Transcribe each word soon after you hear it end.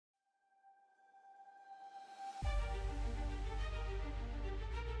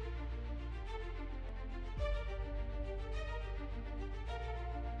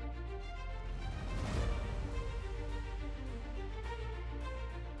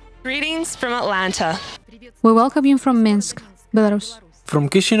Greetings from Atlanta. We welcome you from Minsk, Belarus. From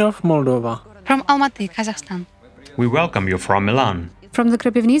Chisinau, Moldova. From Almaty, Kazakhstan. We welcome you from Milan. From the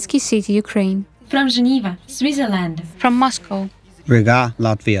Kropivnitsky city, Ukraine. From Geneva, Switzerland. From Moscow. Riga,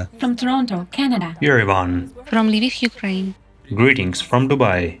 Latvia. From Toronto, Canada. Yerevan. From Lviv, Ukraine. Greetings from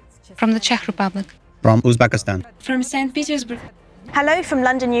Dubai. From the Czech Republic. From Uzbekistan. From St. Petersburg. Hello from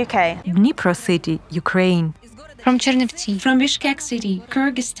London, UK. Dnipro City, Ukraine. From Chernivtsi. From Bishkek City,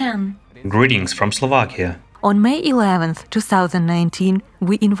 Kyrgyzstan. Greetings from Slovakia. On May 11th, 2019,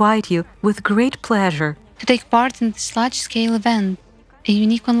 we invite you with great pleasure to take part in this large-scale event, a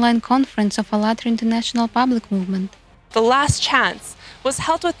unique online conference of AllatRa International Public Movement. The Last Chance was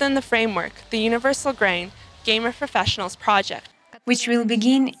held within the framework, the Universal Grain Gamer Professionals Project, which will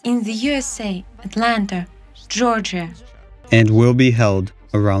begin in the USA, Atlanta, Georgia, and will be held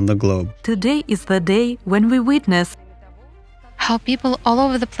around the globe. Today is the day when we witness how people all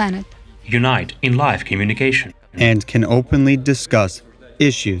over the planet unite in live communication and can openly discuss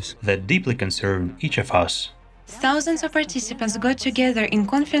issues that deeply concern each of us. Thousands of participants got together in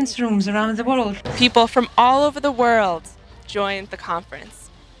conference rooms around the world. People from all over the world joined the conference.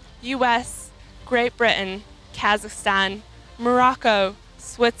 US, Great Britain, Kazakhstan, Morocco,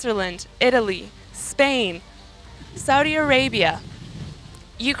 Switzerland, Italy, Spain, Saudi Arabia,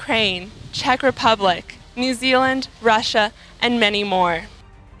 Ukraine, Czech Republic, New Zealand, Russia, and many more.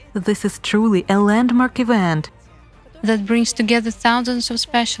 This is truly a landmark event that brings together thousands of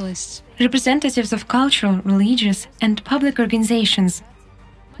specialists, representatives of cultural, religious, and public organizations,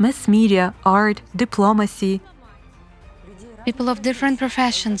 mass media, art, diplomacy, people of different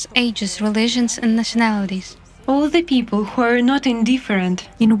professions, ages, religions, and nationalities. All the people who are not indifferent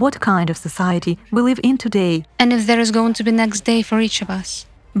in what kind of society we live in today, and if there is going to be next day for each of us.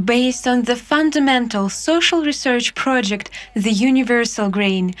 Based on the fundamental social research project, the Universal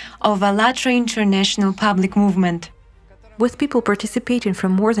Grain of AllatRa International Public Movement. With people participating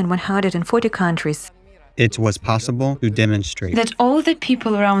from more than 140 countries, it was possible to demonstrate that all the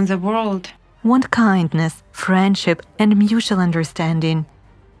people around the world want kindness, friendship, and mutual understanding.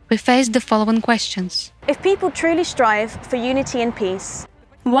 We faced the following questions. If people truly strive for unity and peace,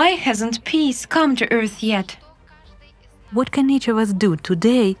 why hasn't peace come to Earth yet? What can each of us do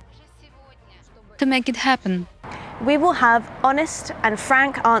today to make it happen? We will have honest and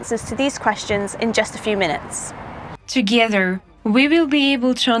frank answers to these questions in just a few minutes. Together, we will be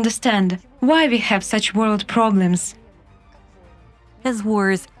able to understand why we have such world problems. As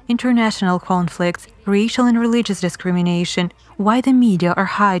wars, international conflicts, racial and religious discrimination, why the media are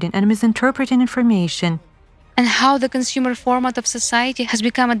hiding and misinterpreting information, and how the consumer format of society has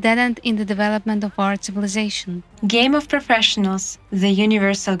become a dead end in the development of our civilization. Game of Professionals, the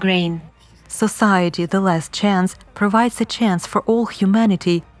Universal Grain. Society, the Last Chance, provides a chance for all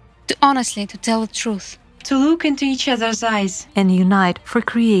humanity to honestly tell the truth, to look into each other's eyes, and unite for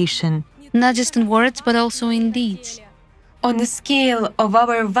creation, not just in words but also in deeds. On the scale of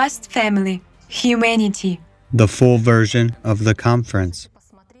our vast family, humanity. The full version of the conference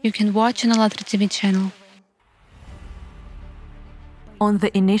you can watch on AllatRa TV channel. On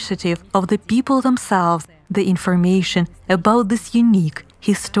the initiative of the people themselves, the information about this unique,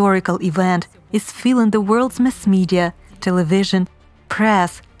 historical event is filling the world's mass media, television,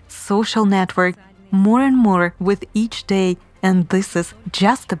 press, social network more and more with each day, and this is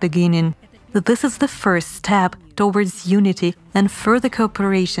just the beginning. This is the first step towards unity and further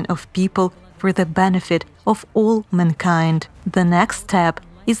cooperation of people for the benefit of all mankind. The next step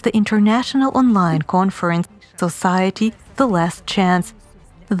is the International Online Conference, Society, the Last Chance.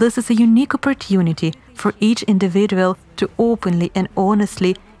 This is a unique opportunity for each individual to openly and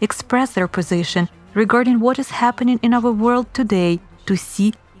honestly express their position regarding what is happening in our world today, to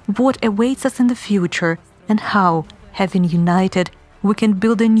see what awaits us in the future, and how, having united, we can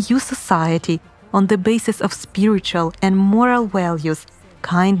build a new society on the basis of spiritual and moral values,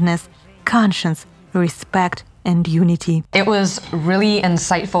 kindness, conscience, respect, and unity. It was really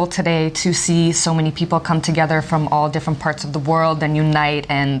insightful today to see so many people come together from all different parts of the world and unite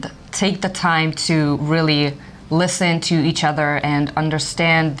and take the time to really listen to each other and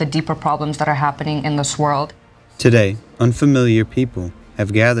understand the deeper problems that are happening in this world. Today, unfamiliar people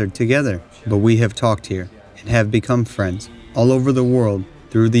have gathered together, but we have talked here and have become friends all over the world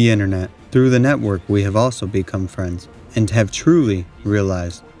through the internet. Through the network, we have also become friends and have truly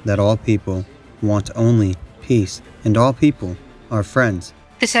realized that all people want only peace, and all people are friends.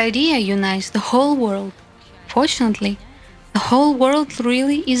 This idea unites the whole world. Fortunately, the whole world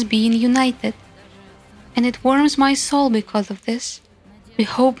really is being united. And it warms my soul because of this. We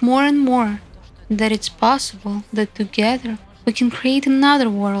hope more and more that it's possible that together we can create another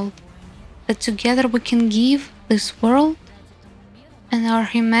world, that together we can give this world and our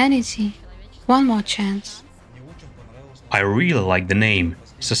humanity one more chance. I really like the name,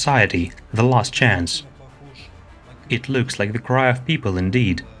 Society, the Last Chance. It looks like the cry of people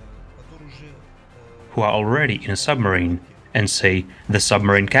indeed, who are already in a submarine and say the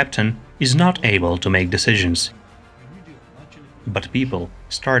submarine captain is not able to make decisions. But people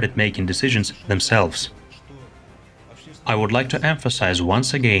started making decisions themselves. I would like to emphasize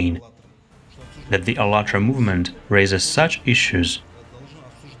once again that the AllatRa movement raises such issues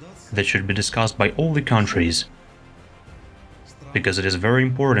that should be discussed by all the countries, because it is very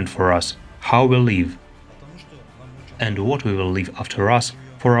important for us how we live and what we will leave after us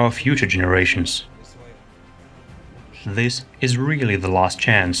for our future generations. This is really the last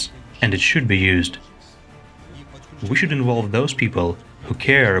chance, and it should be used. We should involve those people who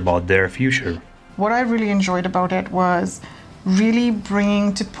care about their future. What I really enjoyed about it was really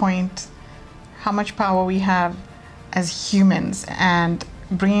bringing to point how much power we have as humans and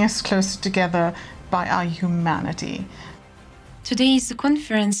bringing us closer together by our humanity. Today's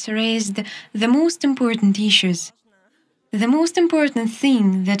conference raised the most important issues. The most important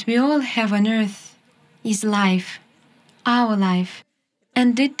thing that we all have on Earth is life, our life,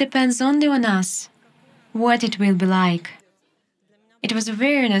 and it depends only on us what it will be like. It was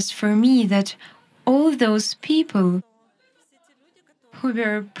awareness for me that all those people who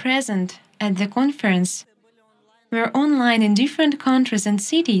were present at the conference were online in different countries and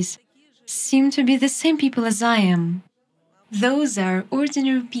cities seem to be the same people as I am. Those are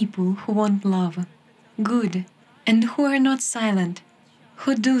ordinary people who want love, good, and who are not silent,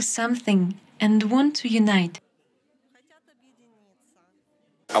 who do something and want to unite.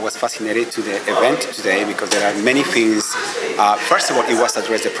 I was fascinated to the event today because there are many things. First of all, it was to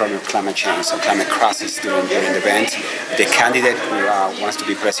address the problem of climate change and climate crisis during the event. The candidate who wants to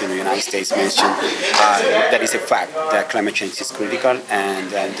be president of the United States mentioned that is a fact that climate change is critical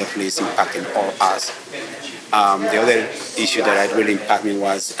and definitely is impacting all us. The other issue that really impacted me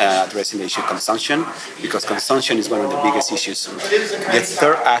was addressing the issue of consumption, because consumption is one of the biggest issues. The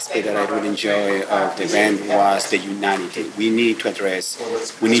third aspect that I really enjoyed of the event was the humanity. We need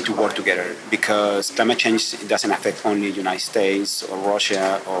to work together, because climate change doesn't affect only the United States or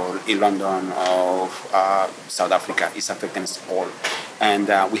Russia or in London or South Africa. It's affecting us all. And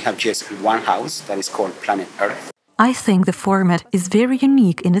we have just one house that is called Planet Earth. I think the format is very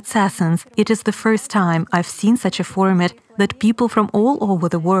unique in its essence. It is the first time I've seen such a format that people from all over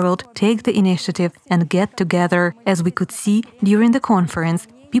the world take the initiative and get together. As we could see during the conference,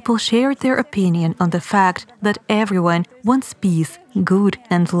 people shared their opinion on the fact that everyone wants peace, good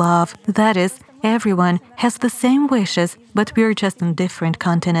and love. That is, everyone has the same wishes, but we're just on different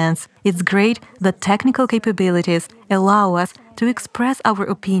continents. It's great that technical capabilities allow us to express our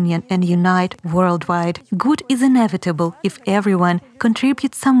opinion and unite worldwide. Good is inevitable if everyone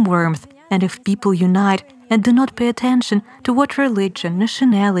contributes some warmth, and if people unite and do not pay attention to what religion,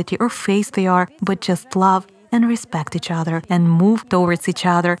 nationality or faith they are, but just love and respect each other and move towards each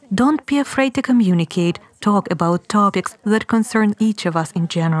other. Don't be afraid to communicate, talk about topics that concern each of us in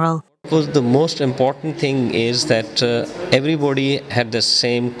general. Because the most important thing is that everybody had the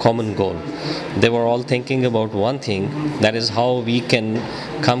same common goal. They were all thinking about one thing, that is how we can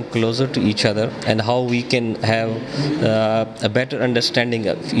come closer to each other and how we can have a better understanding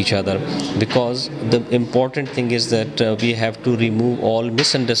of each other. Because the important thing is that we have to remove all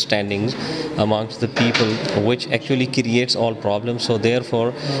misunderstandings amongst the people, which actually creates all problems. So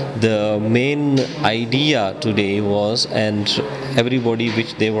therefore, the main idea today was, and everybody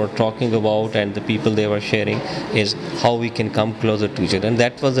which they were talking about and the people they were sharing, is how we can come closer to each other. And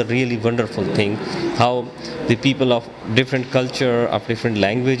that was a really wonderful thing, how the people of different culture, of different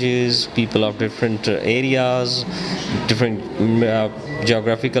languages, people of different areas, different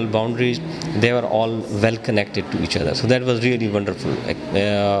geographical boundaries, they were all well connected to each other. So that was really wonderful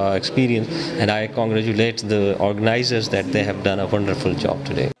experience, and I congratulate the organizers that they have done a wonderful job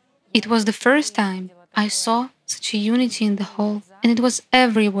today. It was the first time I saw such a unity in the hall, and it was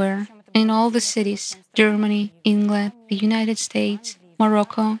everywhere, in all the cities: Germany, England, the United States,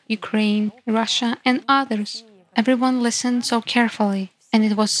 Morocco, Ukraine, Russia, and others. Everyone listened so carefully, and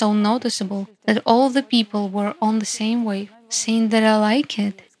it was so noticeable that all the people were on the same wave, saying that I like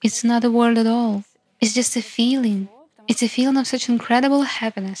it. It's not a word at all. It's just a feeling. It's a feeling of such incredible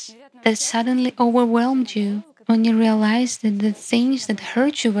happiness that suddenly overwhelmed you when you realized that the things that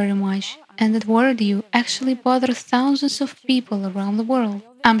hurt you very much and that worried you actually bother thousands of people around the world.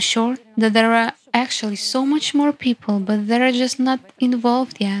 I'm sure that there are actually so much more people, but they're just not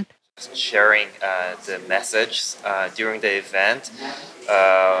involved yet. sharing the message during the event.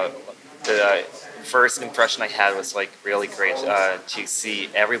 The first impression I had was like really great to see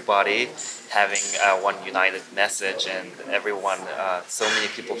everybody having one united message and everyone, so many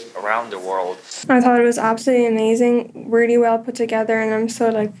people around the world. I thought it was absolutely amazing, really well put together, and I'm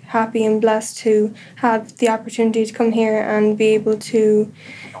so happy and blessed to have the opportunity to come here and be able to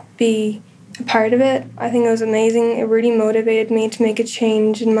be a part of it. I think it was amazing. It really motivated me to make a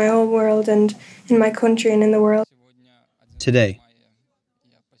change in my whole world and in my country and in the world. Today,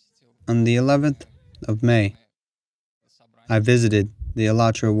 on the 11th of May, I visited the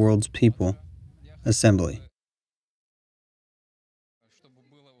AllatRa World's People Assembly.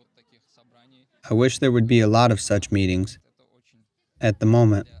 I wish there would be a lot of such meetings. At the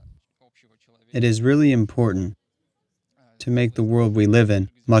moment, it is really important to make the world we live in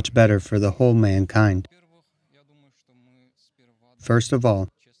much better for the whole mankind. First of all,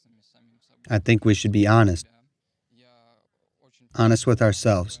 I think we should be honest. Honest with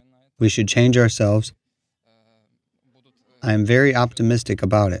ourselves. We should change ourselves. I am very optimistic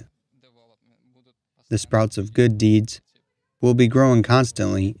about it. The sprouts of good deeds will be growing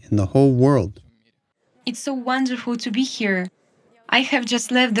constantly in the whole world. It's so wonderful to be here. I have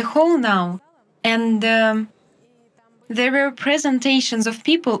just left the hall now, and there were presentations of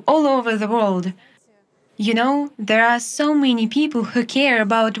people all over the world. You know, there are so many people who care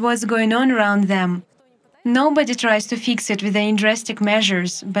about what's going on around them. Nobody tries to fix it with any drastic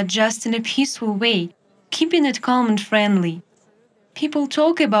measures, but just in a peaceful way, keeping it calm and friendly. People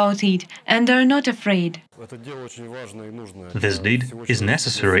talk about it and are not afraid. This deed is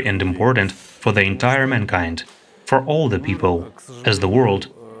necessary and important for the entire mankind, for all the people, as the world,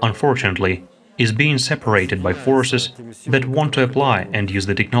 unfortunately, is being separated by forces that want to apply and use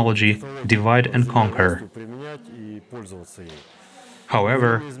the technology, divide and conquer.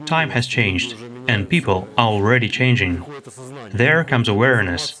 However, time has changed, and people are already changing. There comes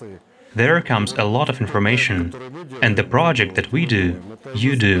awareness. There comes a lot of information, and the project that we do,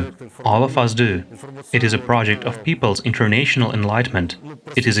 you do, all of us do, it is a project of people's international enlightenment.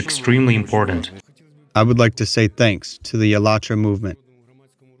 It is extremely important. I would like to say thanks to the AllatRa movement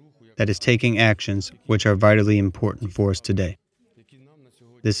that is taking actions which are vitally important for us today.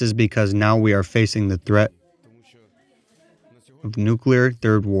 This is because now we are facing the threat of nuclear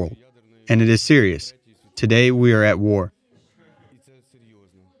third world, and it is serious. Today we are at war.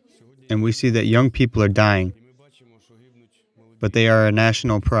 And we see that young people are dying, but they are a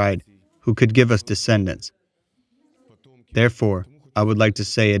national pride who could give us descendants. Therefore, I would like to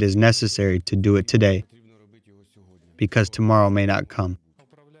say it is necessary to do it today, because tomorrow may not come.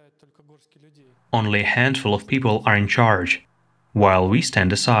 Only a handful of people are in charge, while we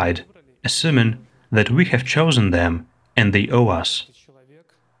stand aside, assuming that we have chosen them and they owe us.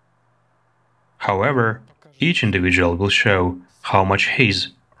 However, each individual will show how much his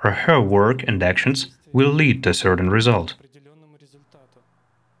or her work and actions will lead to a certain result.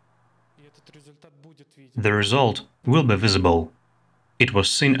 The result will be visible. It was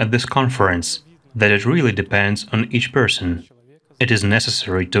seen at this conference that it really depends on each person. It is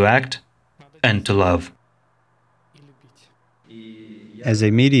necessary to act and to love. As a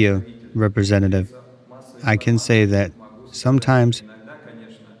media representative, I can say that sometimes,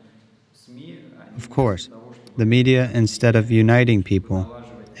 of course, the media, instead of uniting people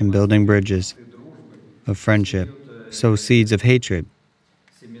and building bridges of friendship, sow seeds of hatred.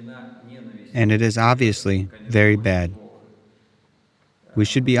 And it is obviously very bad. We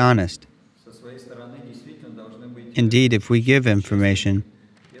should be honest. Indeed, if we give information,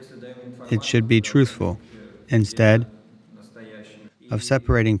 it should be truthful. Instead of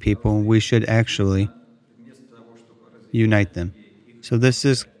separating people, we should actually unite them. So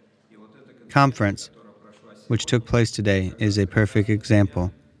this conference, which took place today, is a perfect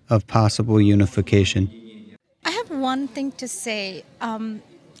example of possible unification. I have one thing to say.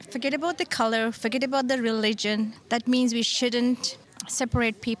 Forget about the color, forget about the religion. That means we shouldn't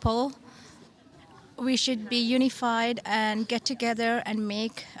separate people. We should be unified and get together and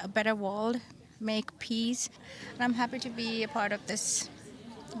make a better world, make peace. And I'm happy to be a part of this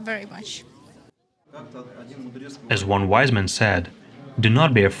very much. As one wise man said, do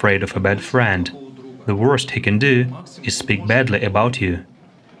not be afraid of a bad friend. The worst he can do is speak badly about you.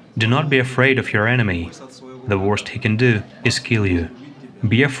 Do not be afraid of your enemy. The worst he can do is kill you.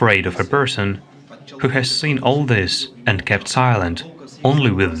 Be afraid of a person who has seen all this and kept silent.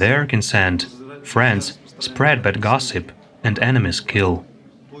 Only with their consent, friends spread bad gossip and enemies kill.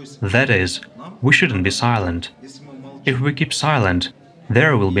 That is, we shouldn't be silent. If we keep silent,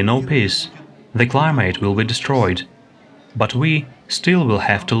 there will be no peace. The climate will be destroyed. But we still will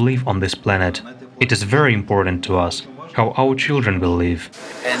have to live on this planet. It is very important to us how our children will live.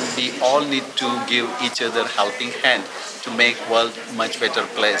 And we all need to give each other helping hand to make world much better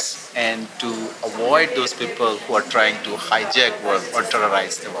place and to avoid those people who are trying to hijack world or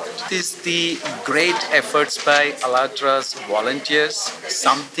terrorize the world. It is the great efforts by AllatRa's volunteers,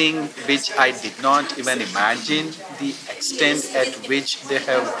 something which I did not even imagine the extent at which they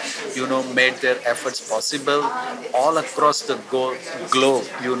have, made their efforts possible all across the globe.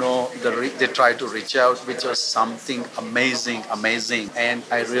 They try to reach out, which was something amazing, and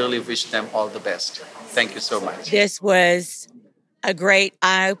I really wish them all the best. Thank you so much. This was a great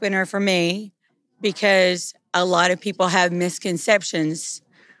eye-opener for me because a lot of people have misconceptions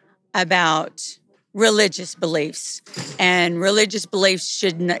about religious beliefs. And religious beliefs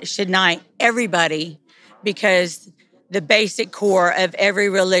should unite everybody because the basic core of every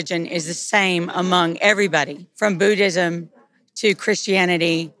religion is the same among everybody, from Buddhism to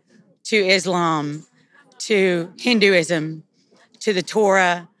Christianity to Islam to Hinduism to the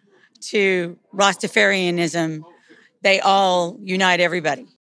Torah to Rastafarianism. They all unite everybody.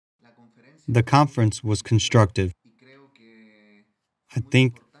 The conference was constructive. I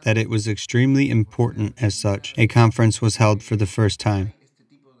think that it was extremely important as such. A conference was held for the first time.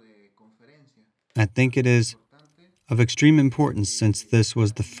 I think it is of extreme importance since this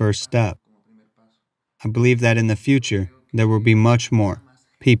was the first step. I believe that in the future, there will be much more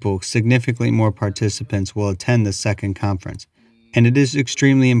people, significantly more participants will attend the second conference. And it is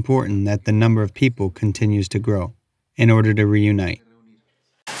extremely important that the number of people continues to grow in order to reunite.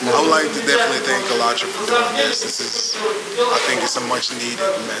 I would like to definitely thank AllatRa for doing this. I think it's a much needed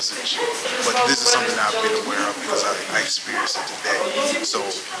message. But this is something I've been aware of because I experienced it today. So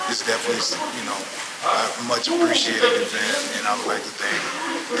this definitely is, a much appreciated event, and I would like to thank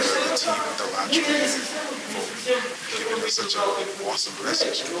the team at AllatRa for giving us such an awesome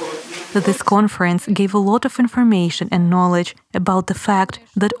message. This conference gave a lot of information and knowledge about the fact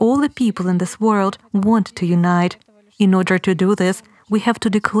that all the people in this world want to unite. In order to do this, we have to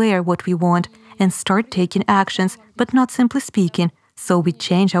declare what we want and start taking actions, but not simply speaking, so we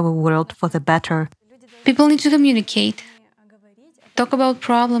change our world for the better. People need to communicate, talk about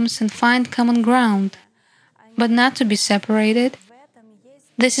problems and find common ground, but not to be separated.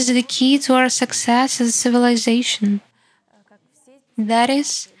 This is the key to our success as a civilization. That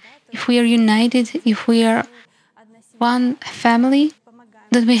is, if we are united, if we are one family,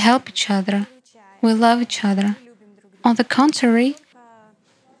 then we help each other, we love each other. On the contrary,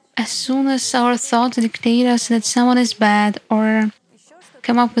 as soon as our thoughts dictate us that someone is bad or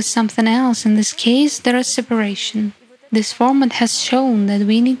come up with something else, in this case, there is separation. This format has shown that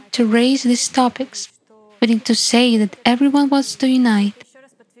we need to raise these topics. We need to say that everyone wants to unite.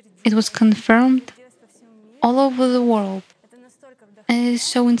 It was confirmed all over the world. And it is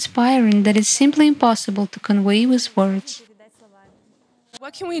so inspiring that it's simply impossible to convey with words.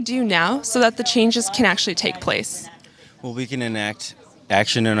 What can we do now so that the changes can actually take place? Well, we can enact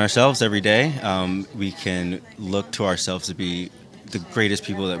action in ourselves every day. We can look to ourselves to be the greatest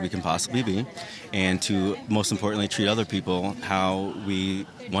people that we can possibly be, and to, most importantly, treat other people how we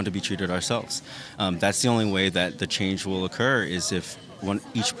want to be treated ourselves. That's the only way that the change will occur, is if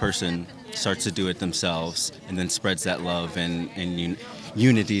each person starts to do it themselves and then spreads that love and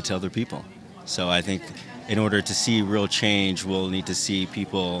unity to other people. So I think in order to see real change, we'll need to see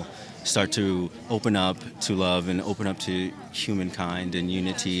people start to open up to love and open up to humankind and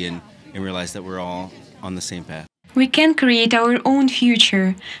unity, and realize that we're all on the same path. We can create our own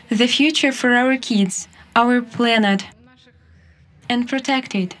future, the future for our kids, our planet, and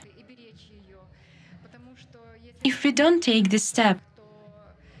protect it. If we don't take this step,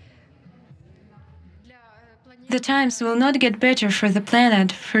 the times will not get better for the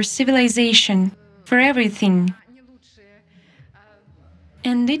planet, for civilization, for everything.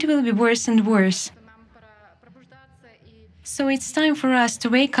 And it will be worse and worse. So it's time for us to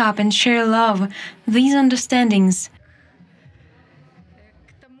wake up and share love, these understandings,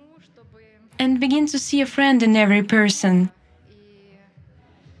 and begin to see a friend in every person.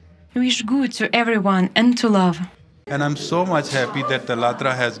 Wish good to everyone and to love. And I'm so much happy that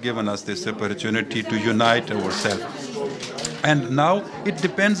AllatRa has given us this opportunity to unite ourselves. And now it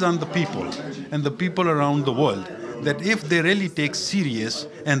depends on the people and the people around the world, that if they really take serious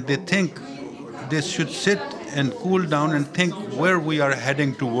and they think they should sit and cool down and think where we are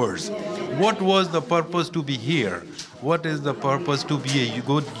heading towards. What was the purpose to be here? What is the purpose to be a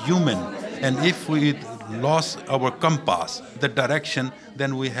good human? And if we lost our compass, the direction,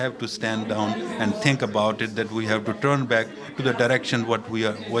 then we have to stand down and think about it, that we have to turn back to the direction what we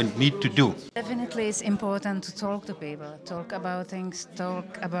need to do. Definitely it's important to talk to people, talk about things,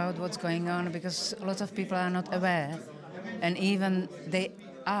 talk about what's going on, because a lot of people are not aware. And even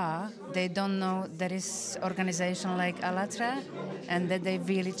they don't know there is organization like AllatRa, and that they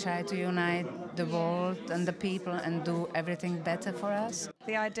really try to unite the world and the people and do everything better for us.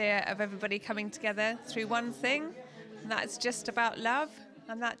 The idea of everybody coming together through one thing, and that's just about love,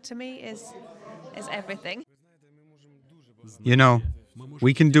 and that to me is everything. You know,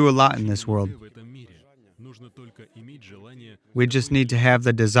 we can do a lot in this world. We just need to have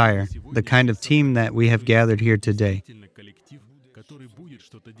the desire, the kind of team that we have gathered here today.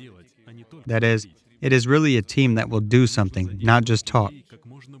 That is, it is really a team that will do something, not just talk.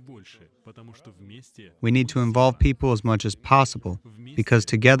 We need to involve people as much as possible, because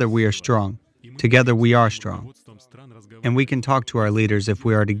together we are strong. Together we are strong. And we can talk to our leaders if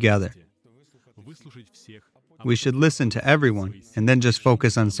we are together. We should listen to everyone and then just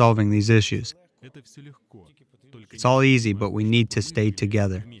focus on solving these issues. It's all easy, but we need to stay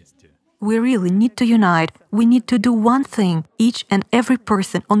together. We really need to unite. We need to do one thing, each and every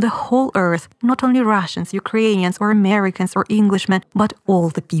person on the whole earth, not only Russians, Ukrainians, or Americans, or Englishmen, but all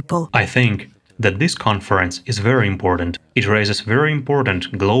the people. I think that this conference is very important. It raises very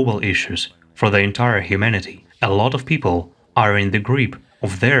important global issues for the entire humanity. A lot of people are in the grip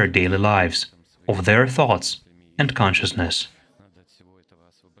of their daily lives, of their thoughts and consciousness.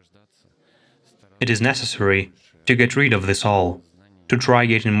 It is necessary to get rid of this all, to try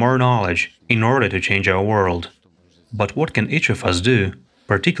getting more knowledge in order to change our world. But what can each of us do,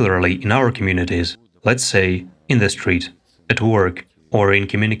 particularly in our communities, let's say in the street, at work, or in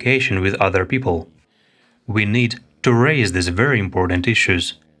communication with other people? We need to raise these very important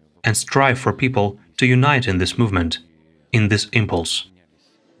issues and strive for people to unite in this movement, in this impulse.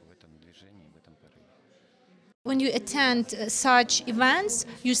 When you attend such events,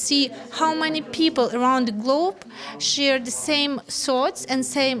 you see how many people around the globe share the same thoughts and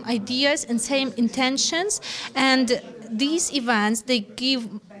same ideas and same intentions. And these events, they give,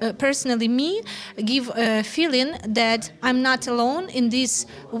 personally me, give a feeling that I'm not alone in this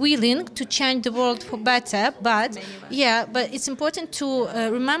willing to change the world for better. But it's important to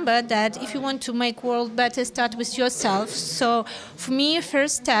remember that if you want to make world better, start with yourself. So for me,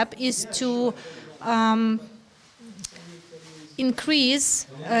 first step is to increase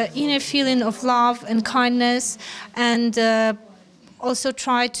inner feeling of love and kindness, and also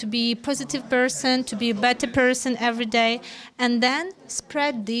try to be a positive person, to be a better person every day, and then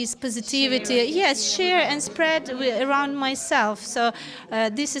spread this positivity. Yes, share and spread around myself. So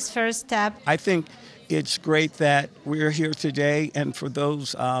this is first step. I think it's great that we're here today, and for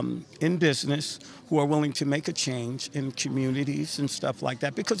those in business who are willing to make a change in communities and stuff like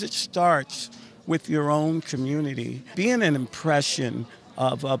that, because it starts with your own community, being an impression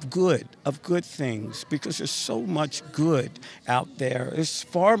of good things, because there's so much good out there. There's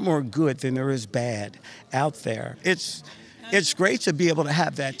far more good than there is bad out there. It's great to be able to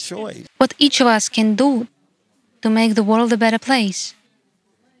have that choice. What each of us can do to make the world a better place.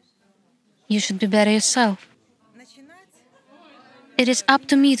 You should be better yourself. It is up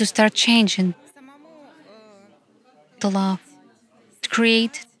to me to start changing, to love, to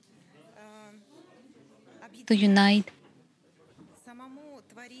create, to unite.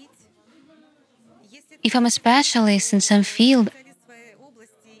 If I'm a specialist in some field,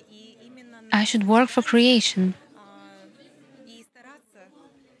 I should work for creation,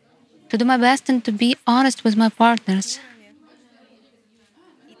 to do my best and to be honest with my partners.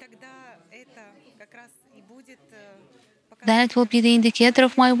 Then it will be the indicator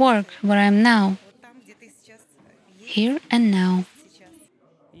of my work, where I am now, here and now.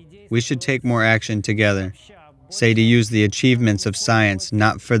 We should take more action together. Say to use the achievements of science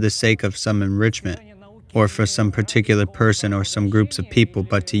not for the sake of some enrichment or for some particular person or some groups of people,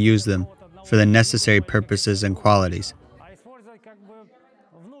 but to use them for the necessary purposes and qualities.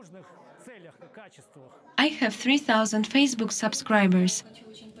 I have 3,000 Facebook subscribers.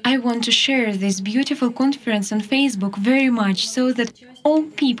 I want to share this beautiful conference on Facebook very much so that all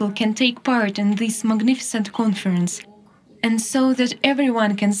people can take part in this magnificent conference, and so that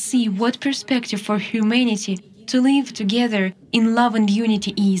everyone can see what perspective for humanity to live together in love and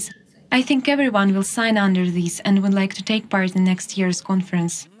unity is. I think everyone will sign under this and would like to take part in next year's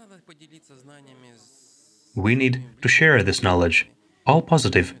conference. We need to share this knowledge, all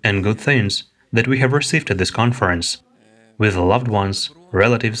positive and good things that we have received at this conference, with loved ones,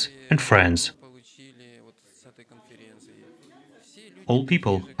 relatives and friends. All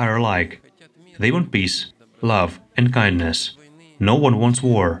people are alike. They want peace, love, and kindness. No one wants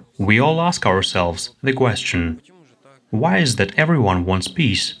war. We all ask ourselves the question, why is that everyone wants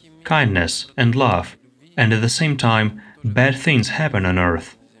peace, kindness, and love, and at the same time bad things happen on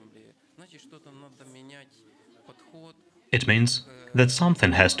Earth? It means that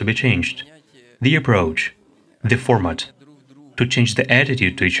something has to be changed. The approach, the format, to change the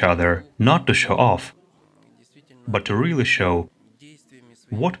attitude to each other, not to show off, but to really show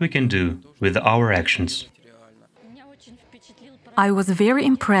what we can do with our actions. I was very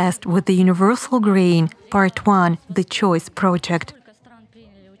impressed with the Universal Grain Part 1, The Choice Project.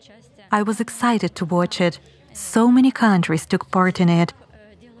 I was excited to watch it. So many countries took part in it.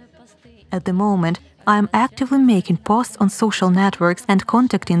 At the moment, I am actively making posts on social networks and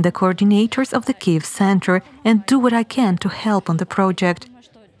contacting the coordinators of the Kyiv Center and do what I can to help on the project.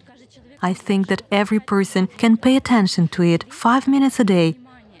 I think that every person can pay attention to it 5 minutes a day.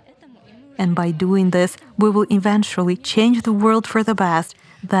 And by doing this, we will eventually change the world for the best.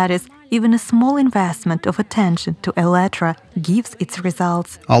 That is, even a small investment of attention to AllatRa gives its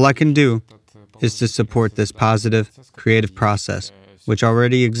results. All I can do is to support this positive, creative process, which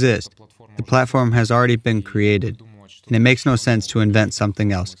already exists. The platform has already been created, and it makes no sense to invent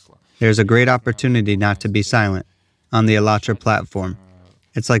something else. There's a great opportunity not to be silent on the AllatRa platform.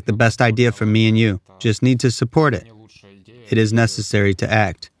 It's like the best idea for me and you. Just need to support it. It is necessary to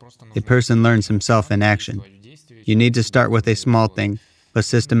act. A person learns himself in action. You need to start with a small thing, but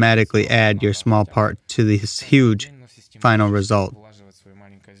systematically add your small part to this huge final result.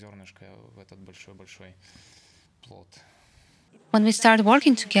 When we start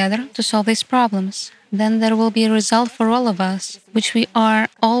working together to solve these problems, then there will be a result for all of us, which we are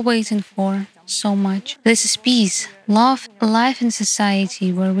all waiting for so much. This is peace, love, life in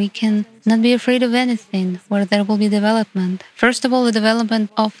society where we can not be afraid of anything, where there will be development. First of all, the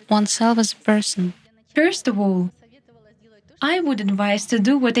development of oneself as a person. First of all, I would advise to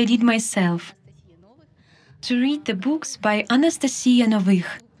do what I did myself. To read the books by Anastasia Novych,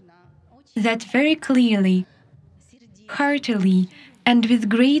 that very clearly, heartily, and with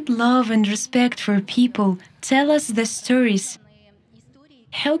great love and respect for people tell us the stories,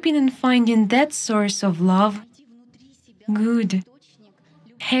 helping in finding that source of love, good,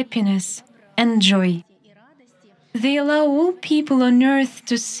 happiness, and joy. They allow all people on earth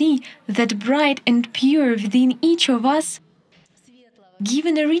to see that bright and pure within each of us,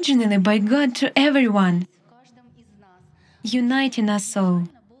 given originally by God to everyone, uniting us all.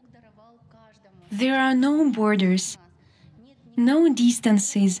 There are no borders, no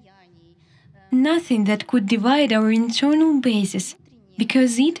distances, nothing that could divide our internal basis,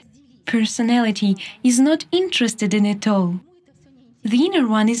 because it, personality, is not interested in it all. The inner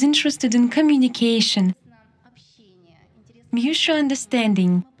one is interested in communication, mutual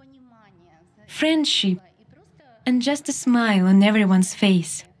understanding, friendship, and just a smile on everyone's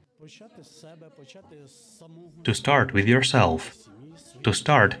face. To start with yourself, to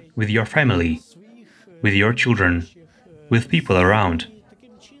start with your family, with your children, with people around,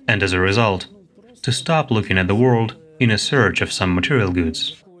 and as a result, to stop looking at the world in a search of some material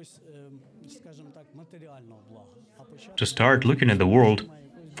goods. To start looking at the world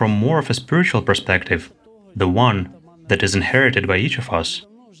from more of a spiritual perspective, the one that is inherited by each of us.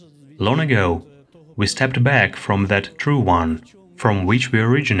 Long ago, we stepped back from that true one, from which we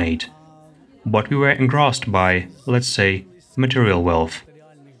originate, but we were engrossed by, let's say, material wealth.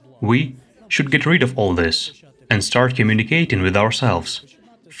 We should get rid of all this and start communicating with ourselves.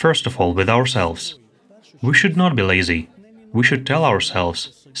 First of all, with ourselves. We should not be lazy. We should tell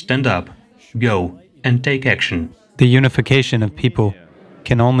ourselves, stand up, go, and take action. The unification of people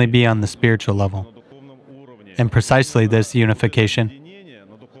can only be on the spiritual level. And precisely this unification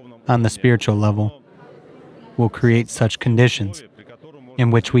on the spiritual level will create such conditions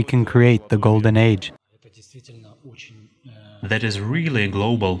in which we can create the golden age. That is really a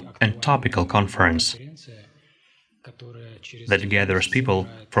global and topical conference that gathers people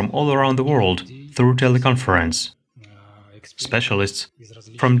from all around the world through teleconference, specialists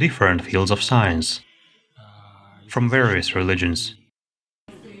from different fields of science, from various religions.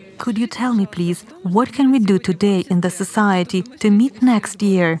 Could you tell me, please, what can we do today in the society to meet next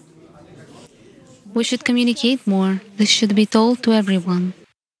year? We should communicate more. This should be told to everyone.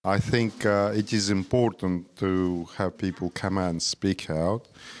 I think it is important to have people come and speak out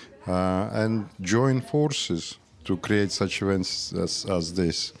and join forces to create such events as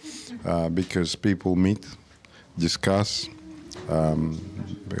this, because people meet, discuss,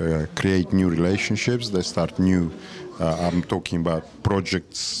 create new relationships, they start new, I'm talking about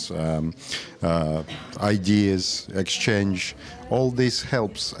projects, ideas, exchange. All this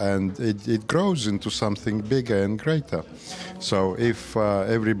helps, and it grows into something bigger and greater. So if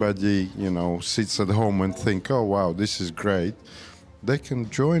everybody, sits at home and think, oh wow, this is great, they can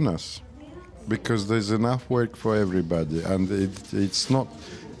join us, because there's enough work for everybody, and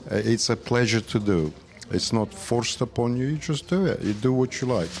it's a pleasure to do. It's not forced upon you, you just do it. You do what you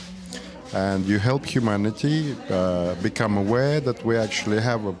like. And you help humanity become aware that we actually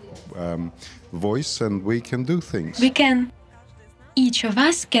have a voice and we can do things. We can. Each of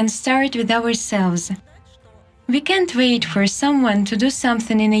us can start with ourselves. We can't wait for someone to do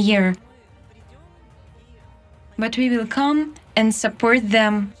something in a year. But we will come and support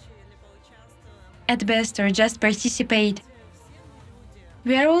them. At best, or just participate.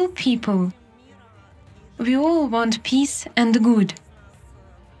 We are all people. We all want peace and good.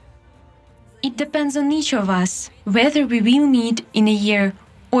 It depends on each of us whether we will meet in a year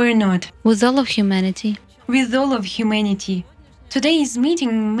or not. With all of humanity. With all of humanity. Today's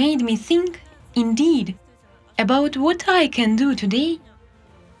meeting made me think, indeed, about what I can do today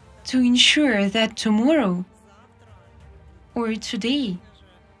to ensure that tomorrow or today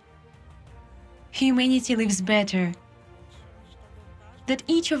humanity lives better, that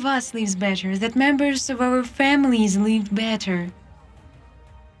each of us lives better, that members of our families live better.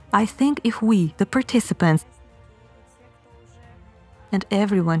 I think if we, the participants, and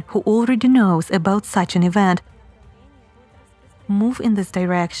everyone who already knows about such an event, move in this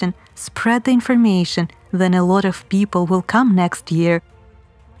direction, spread the information, then a lot of people will come next year.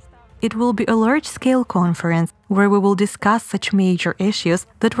 It will be a large-scale conference where we will discuss such major issues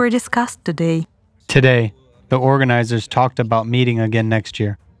that were discussed today. Today, the organizers talked about meeting again next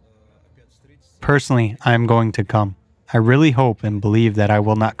year. Personally, I am going to come. I really hope and believe that I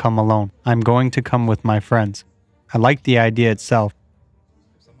will not come alone. I'm going to come with my friends. I like the idea itself.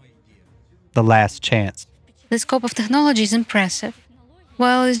 The last chance. The scope of technology is impressive.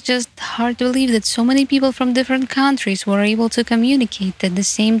 Well, it's just hard to believe that so many people from different countries were able to communicate at the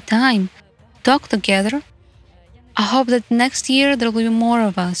same time, talk together. I hope that next year there will be more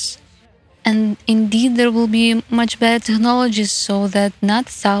of us. And indeed there will be much better technologies so that not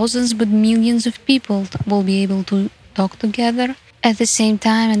thousands but millions of people will be able to talk together at the same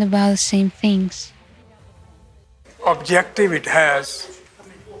time and about the same things. Objective it has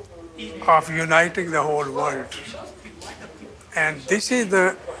of uniting the whole world. And this is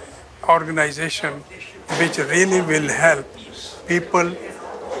the organization which really will help people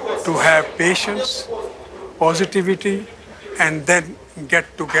to have patience, positivity, and then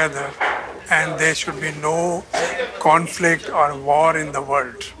get together. And there should be no conflict or war in the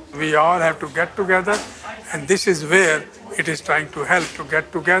world. We all have to get together, and this is where it is trying to help to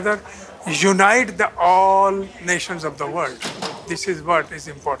get together, unite all nations of the world. This is what is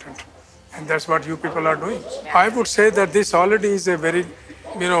important. And that's what you people are doing. I would say that this already is a very,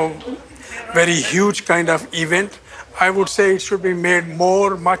 very huge kind of event. I would say it should be made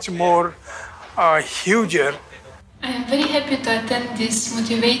much more huger. I am very happy to attend this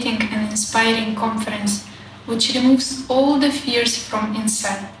motivating and inspiring conference, which removes all the fears from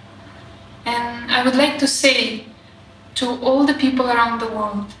inside. And I would like to say to all the people around the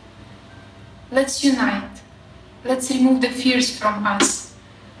world, let's unite, let's remove the fears from us,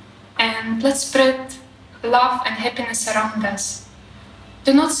 and let's spread love and happiness around us.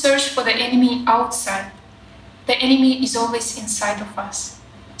 Do not search for the enemy outside. The enemy is always inside of us.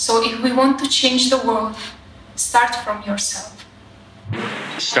 So if we want to change the world, start from yourself.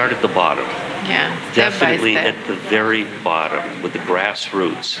 Start at the bottom. Yeah, Definitely at the very bottom with the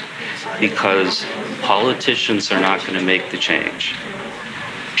grassroots, because politicians are not going to make the change.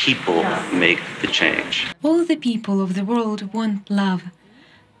 People make the change. All the people of the world want love.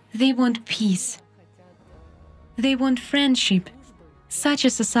 They want peace. They want friendship, such a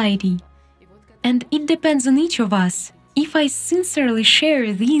society. And it depends on each of us if I sincerely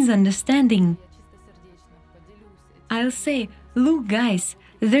share this understanding. I'll say, look guys,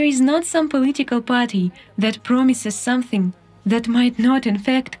 there is not some political party that promises something that might not in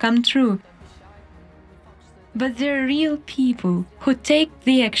fact come true. But there are real people who take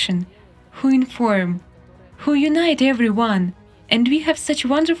the action, who inform, who unite everyone, and we have such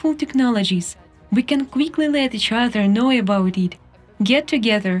wonderful technologies. We can quickly let each other know about it, get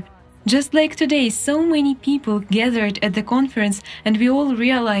together. Just like today, so many people gathered at the conference and we all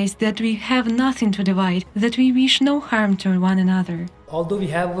realized that we have nothing to divide, that we wish no harm to one another. Although we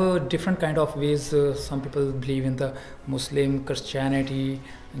have different kind of ways, some people believe in the Muslim, Christianity,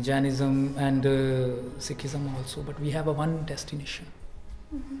 Jainism and Sikhism also, but we have a one destination.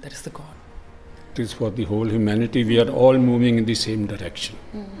 That is the God. It is for the whole humanity. We are all moving in the same direction.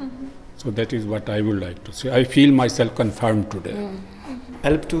 So that is what I would like to say. I feel myself confirmed today.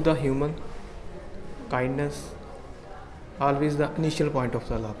 Help to the human, kindness, always the initial point of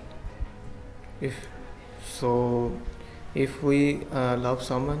the love. If we love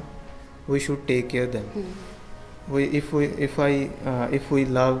someone, we should take care of them. If we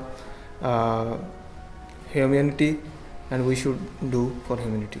love humanity, and we should do for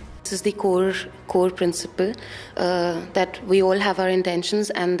humanity. This is the core principle, that we all have our intentions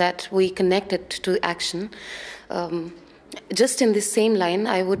and that we connect it to action. Just in this same line,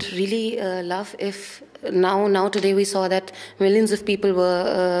 I would really love if now today we saw that millions of people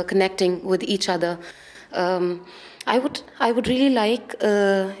were connecting with each other. I would really like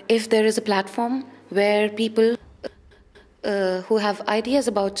if there is a platform where people who have ideas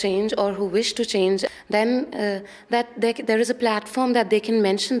about change or who wish to change, then that there is a platform that they can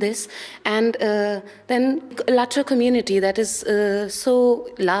mention this, and then AllatRa community that is so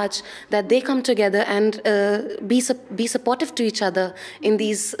large that they come together and be supportive to each other in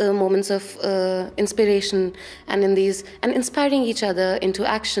these moments of inspiration and and inspiring each other into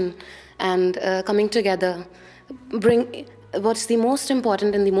action and coming together. What's the most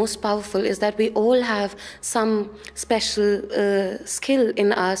important and the most powerful is that we all have some special skill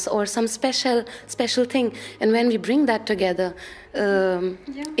in us or some special thing, and when we bring that together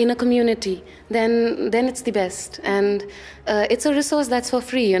in a community, then it's the best, and it's a resource that's for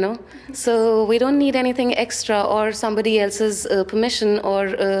free, you know. So we don't need anything extra or somebody else's permission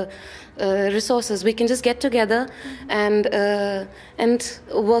or resources. We can just get together and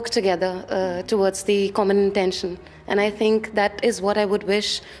work together towards the common intention. And I think that is what I would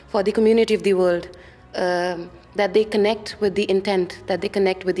wish for the community of the world, that they connect with the intent, that they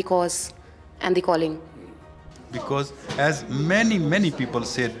connect with the cause and the calling. Because as many people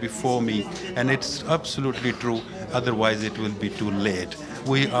said before me, and it's absolutely true, otherwise it will be too late.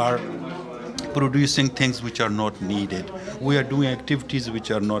 We are producing things which are not needed. We are doing activities which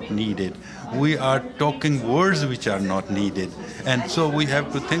are not needed. We are talking words which are not needed. And so we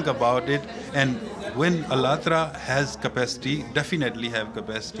have to think about it. And when AllatRa has capacity, definitely have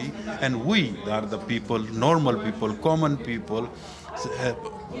capacity, and we are the people, normal people, common people,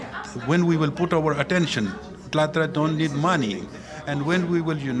 when we will put our attention, AllatRa don't need money. And when we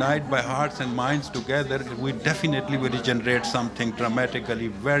will unite by hearts and minds together, we definitely will generate something dramatically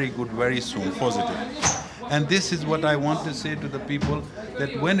very good, very soon, positive. And this is what I want to say to the people,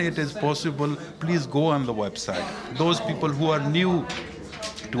 that when it is possible, please go on the website. Those people who are new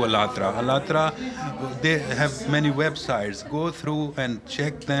to AllatRa, they have many websites. Go through and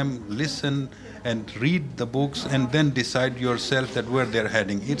check them, listen and read the books, and then decide yourself that where they're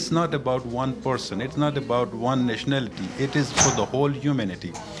heading. It's not about one person, it's not about one nationality, it is for the whole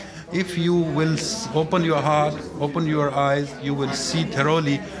humanity. If you will open your heart, open your eyes, you will see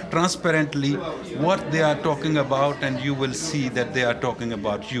thoroughly, transparently what they are talking about, and you will see that they are talking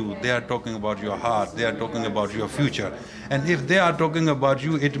about you. They are talking about your heart. They are talking about your future. And if they are talking about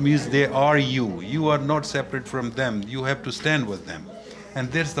you, it means they are you. You are not separate from them. You have to stand with them. And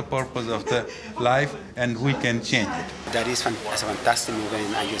that's the purpose of the life, and we can change it. That is a fantastic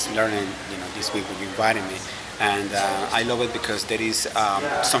movement. I just learned, this week when you invited me. And I love it because there is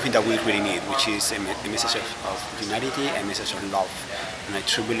something that we really need, which is a message of humanity and a message of love. And I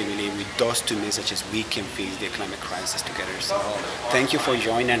truly believe with those two messages we can face the climate crisis together. So thank you for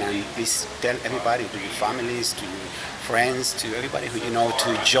joining, and please tell everybody, to your families, to your friends, to everybody who you know,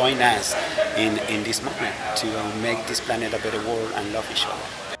 to join us in this movement to make this planet a better world and love each other.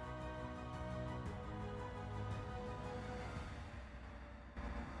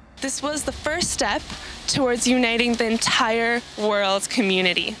 This was the first step towards uniting the entire world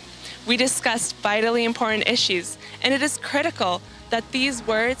community. We discussed vitally important issues, and it is critical that these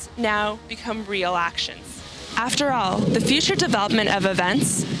words now become real actions. After all, the future development of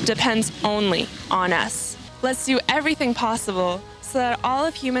events depends only on us. Let's do everything possible so that all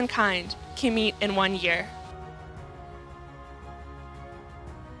of humankind can meet in 1 year.